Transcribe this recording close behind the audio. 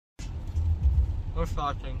We're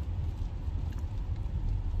starting.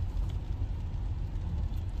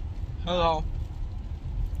 Hello.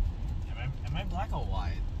 Am I black or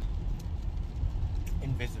white?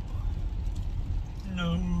 Invisible.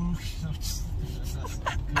 No.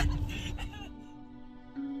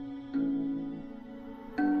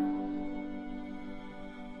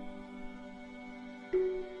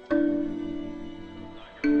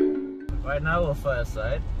 Right now we're first,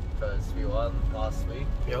 right? Because we won last week.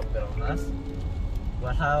 Yep. Bit on us.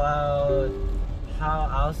 But how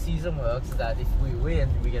our season works is that if we win,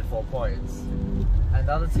 we get 4 points. And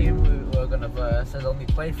the other team we're gonna verse has only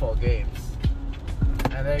played 4 games,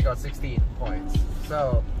 and they got 16 points.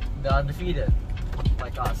 So they're undefeated,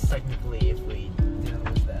 like us technically, if we didn't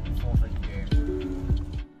lose that 4th game.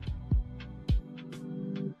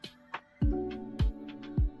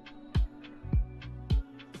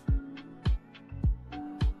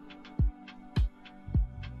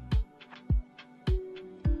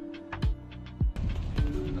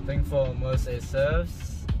 I think for most A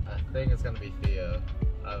serves, I think it's gonna be Theo.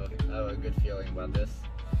 I have a good feeling about this.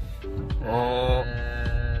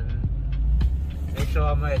 And make sure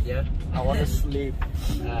I'm right, yeah? I want to sleep.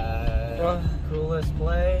 Coolest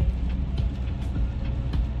play.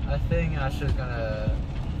 I think Asher's gonna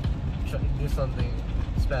do something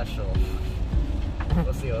special.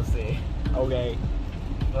 We'll see. Okay.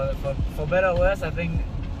 But for better or worse, I think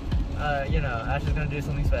Asher's gonna do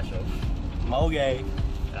something special. Okay.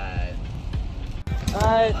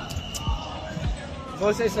 Alright.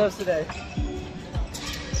 Most A serves today.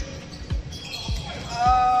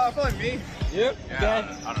 Probably me. Yep. Yeah, Okay.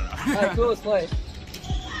 I don't know. Alright, coolest play.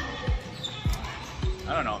 I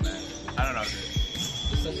don't know, man. I don't know, dude.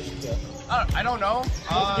 Just send this to Theo. I don't know.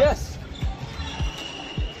 Yes.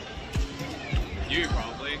 You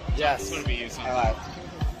probably. Yes. It's gonna be you. Something.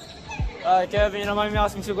 Alright, Kevin, you don't mind me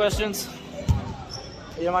asking 2 questions?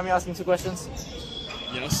 You don't mind me asking 2 questions?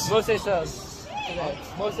 Yes. Most A serves today.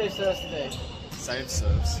 Most A serves today. Save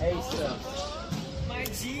serves. A serves. My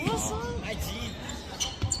G. My G.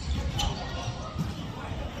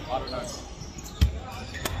 I don't know.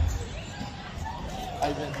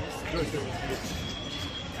 Ivan.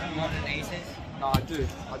 Not an aces? No, I do.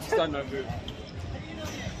 I just don't know who.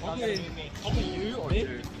 Probably you or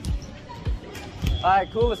you.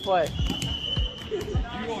 Alright, coolest play. You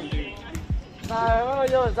or you. Nah, what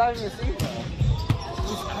yours? Diving your seat.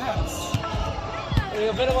 Who's ass?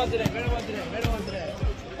 Better one today.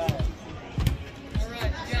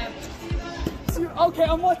 Okay,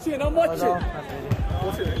 I'm watching. What's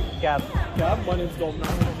What's your name? Gab. Gab. My name's Dom.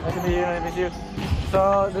 Nice to meet you.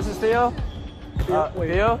 So, this is Theo. Wait.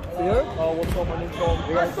 Theo. What's up? My name's Dom.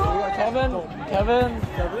 We got Kevin.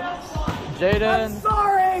 Jaden.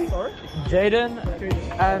 Sorry. Jaden.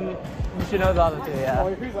 And you should know the other 2, yeah. Oh,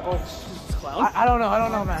 who's that? Oh, it's Clown. I don't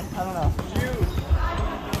know, man. I don't know.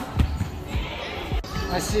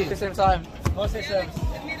 I see. At the same time. Most A serves.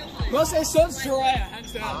 Most A serves Jeriah,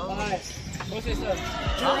 hands down. Alright. Most A serves.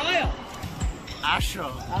 Jeriah. Asher.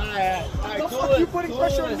 Alright. The fuck you putting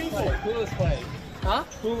pressure on me for? Coolest play. Huh?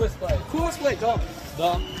 Coolest play. Coolest play, Dom.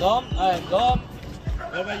 Dom. Dom.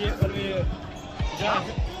 What about you? John,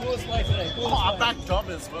 coolest play today. I backed Dom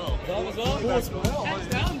as well. Dom as well? Hands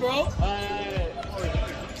down, bro.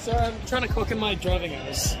 So I'm trying to cook in my driving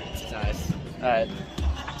hours. Nice. Alright.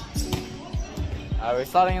 We're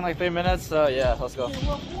starting in like 3 minutes, so yeah, let's go.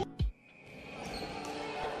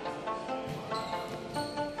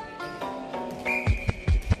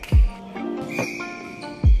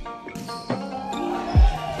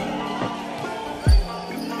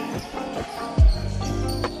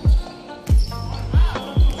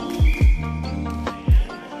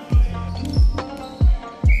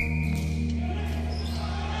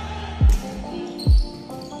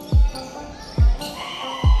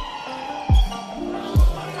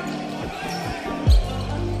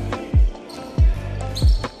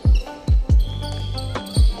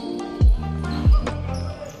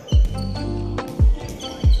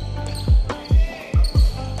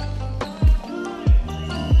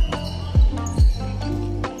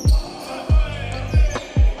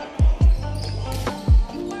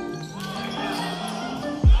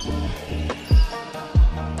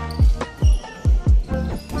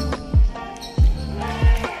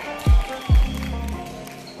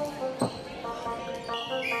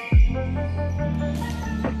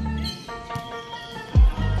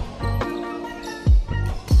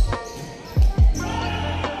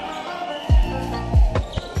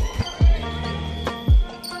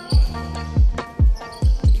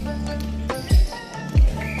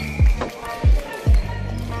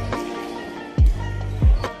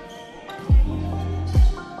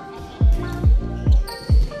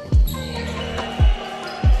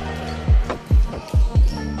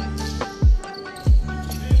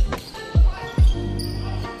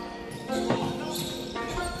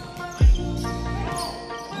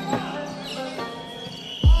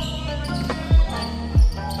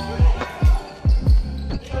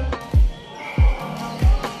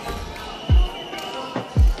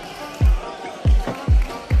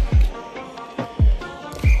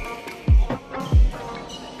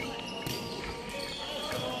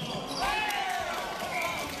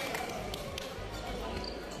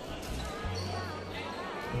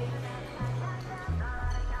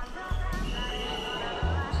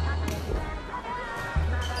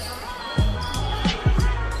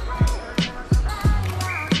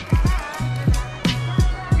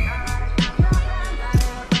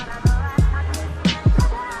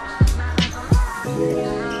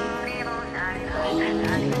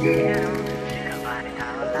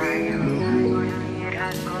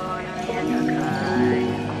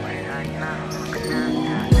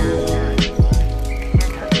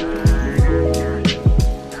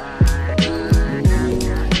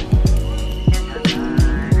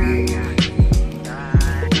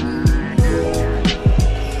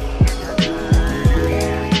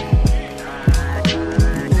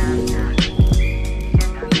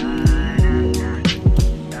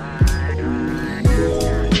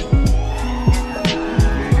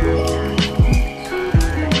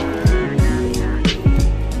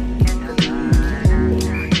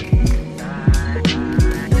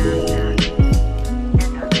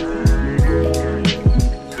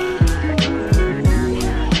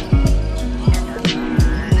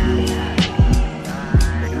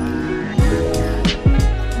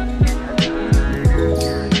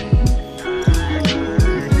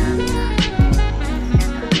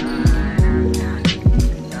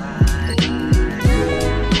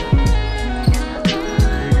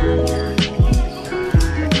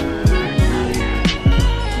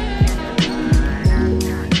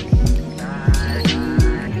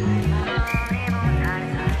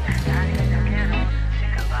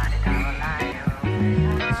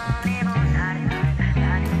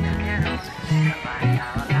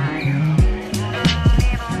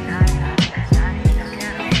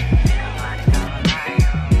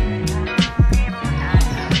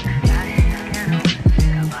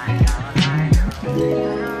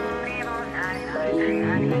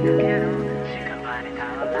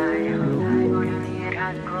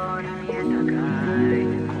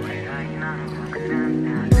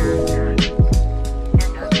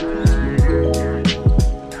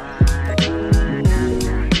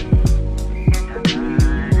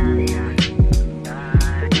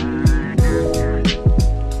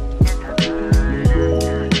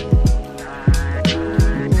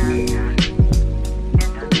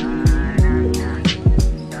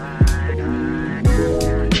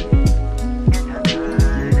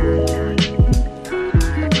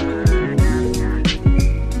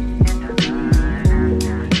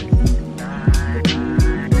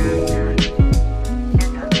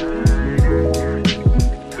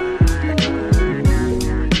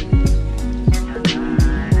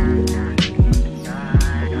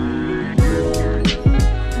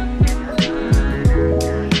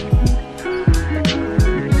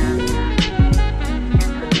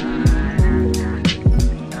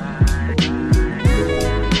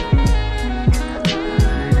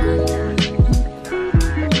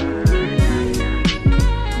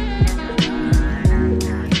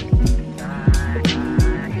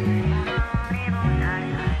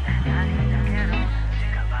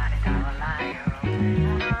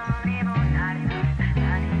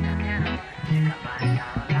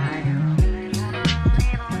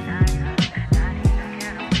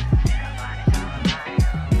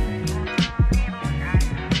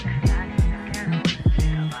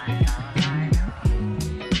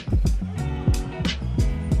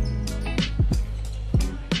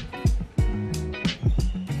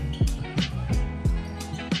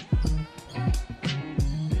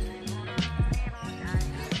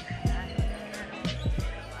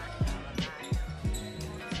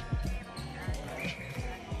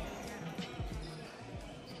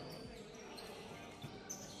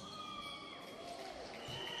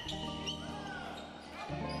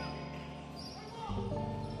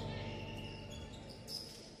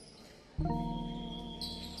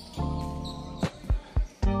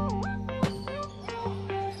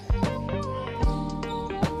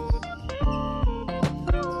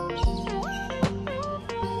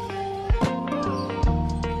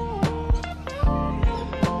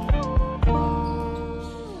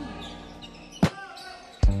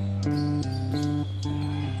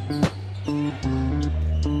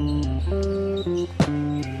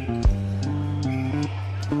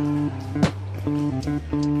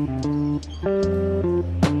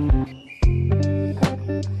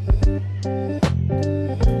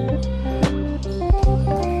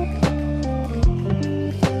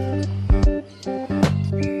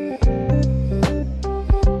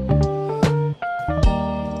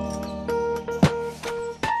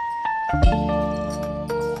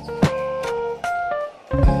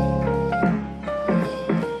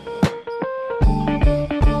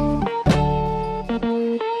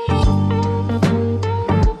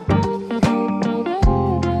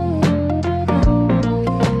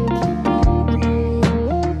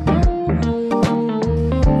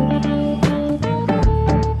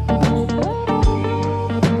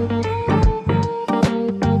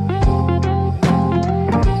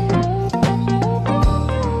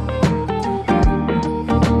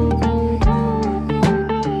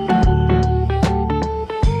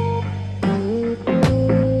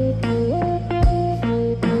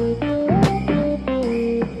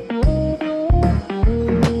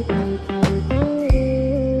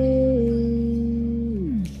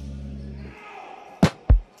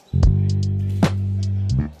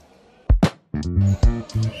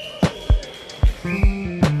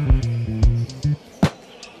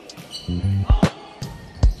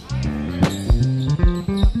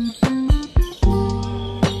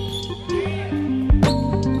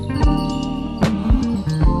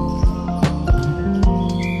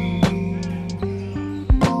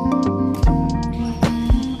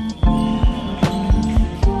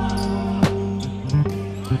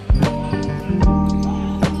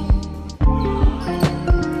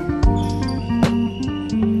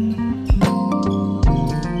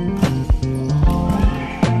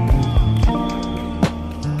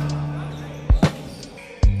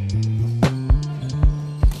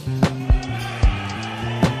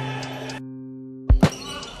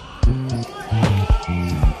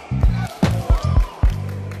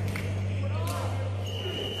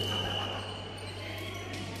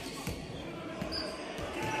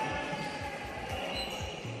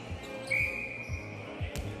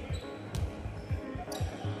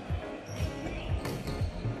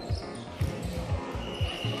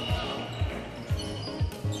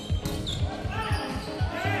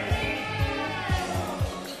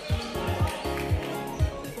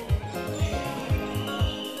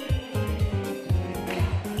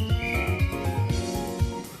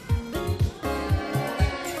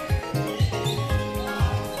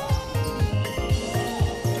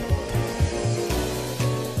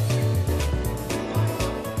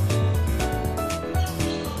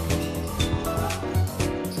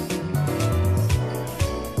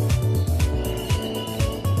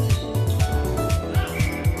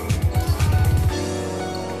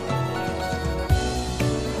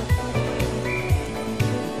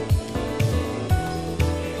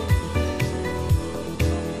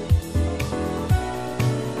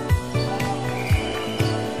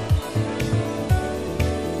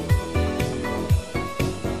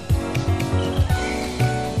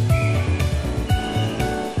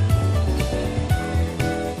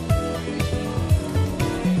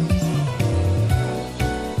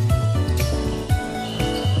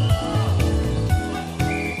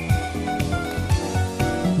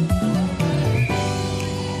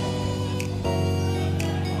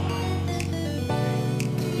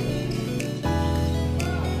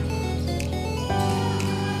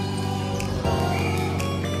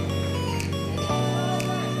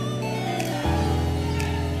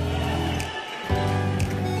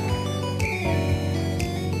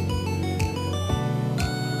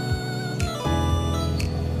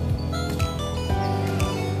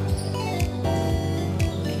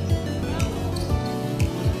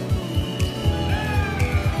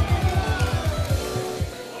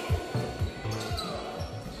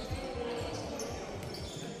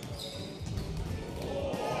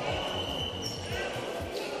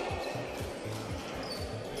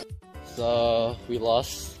 So we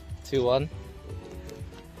lost 2-1.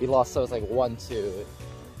 We lost, so it's like 1-2.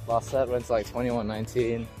 Last set went to like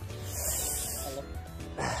 21-19.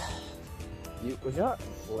 Was your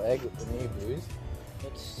leg knee bruised?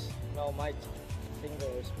 No, my finger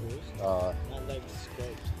is bruised. My leg's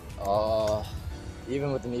scraped.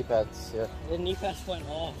 Even with the knee pads, yeah. The knee pads went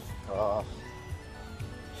off.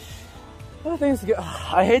 I think it's good.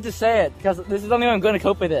 I hate to say it because this is the only way I'm going to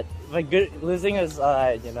cope with it. Like losing is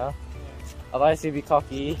alright, you know. Otherwise, you'd be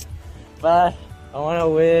cocky. But I want to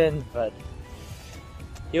win. But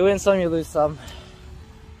you win some, you lose some.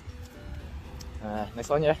 Next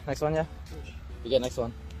one, yeah. Next one, yeah. You get next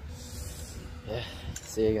one. Yeah.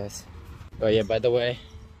 See you guys. Oh yeah. By the way,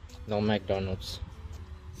 no McDonald's.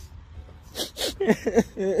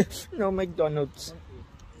 No McDonald's.